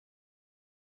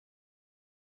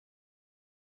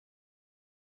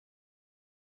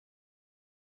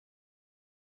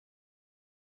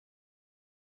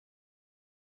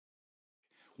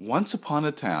Once upon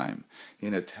a time,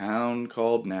 in a town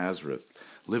called Nazareth,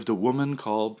 lived a woman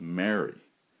called Mary.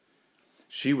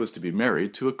 She was to be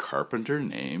married to a carpenter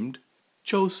named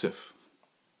Joseph.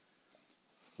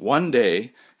 One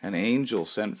day, an angel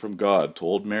sent from God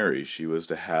told Mary she was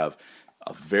to have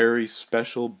a very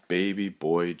special baby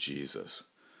boy Jesus.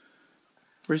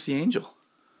 Where's the angel?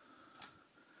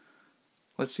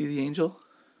 Let's see the angel.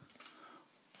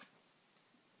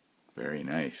 Very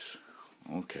nice.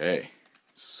 Okay.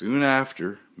 Soon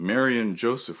after, Mary and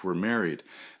Joseph were married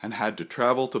and had to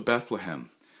travel to Bethlehem.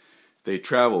 They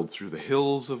traveled through the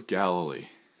hills of Galilee.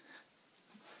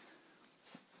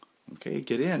 Okay,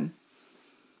 get in.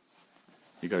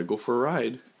 You gotta go for a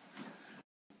ride.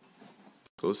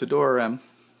 Close the door, Em.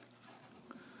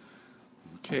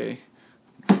 Okay.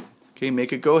 Okay,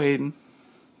 make it go, Hayden.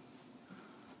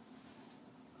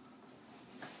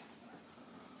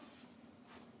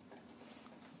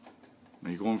 Are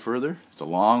you going further? It's a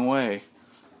long way.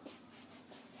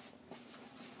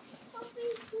 Over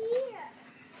here.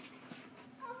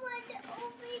 I want it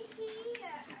over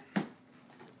here.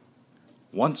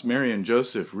 Once Mary and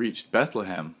Joseph reached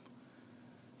Bethlehem,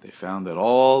 they found that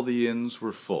all the inns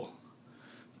were full.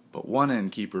 But one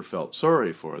innkeeper felt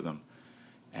sorry for them,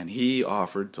 and he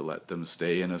offered to let them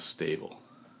stay in a stable.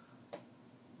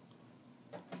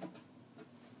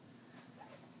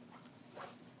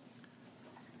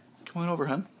 Come on over,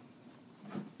 hon.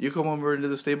 You come over into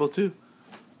the stable too.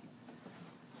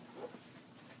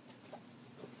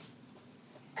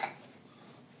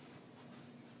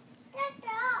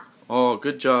 Oh,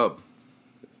 good job.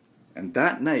 And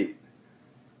that night,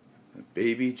 the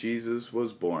baby Jesus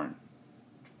was born.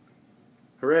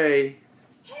 Hooray!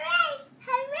 Hooray!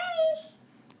 Hooray!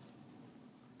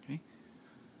 Okay.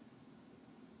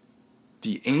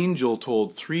 The angel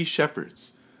told 3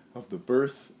 shepherds of the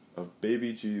birth of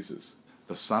baby Jesus,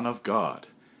 the Son of God,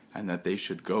 and that they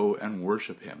should go and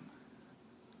worship him.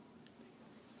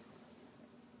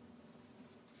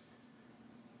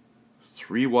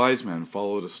 Three wise men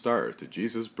followed a star to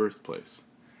Jesus' birthplace,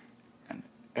 and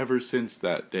ever since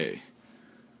that day,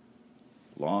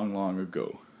 long, long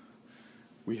ago,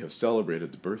 we have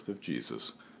celebrated the birth of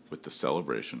Jesus with the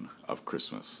celebration of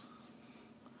Christmas.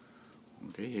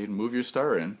 Okay, Hayden, move your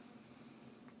star in.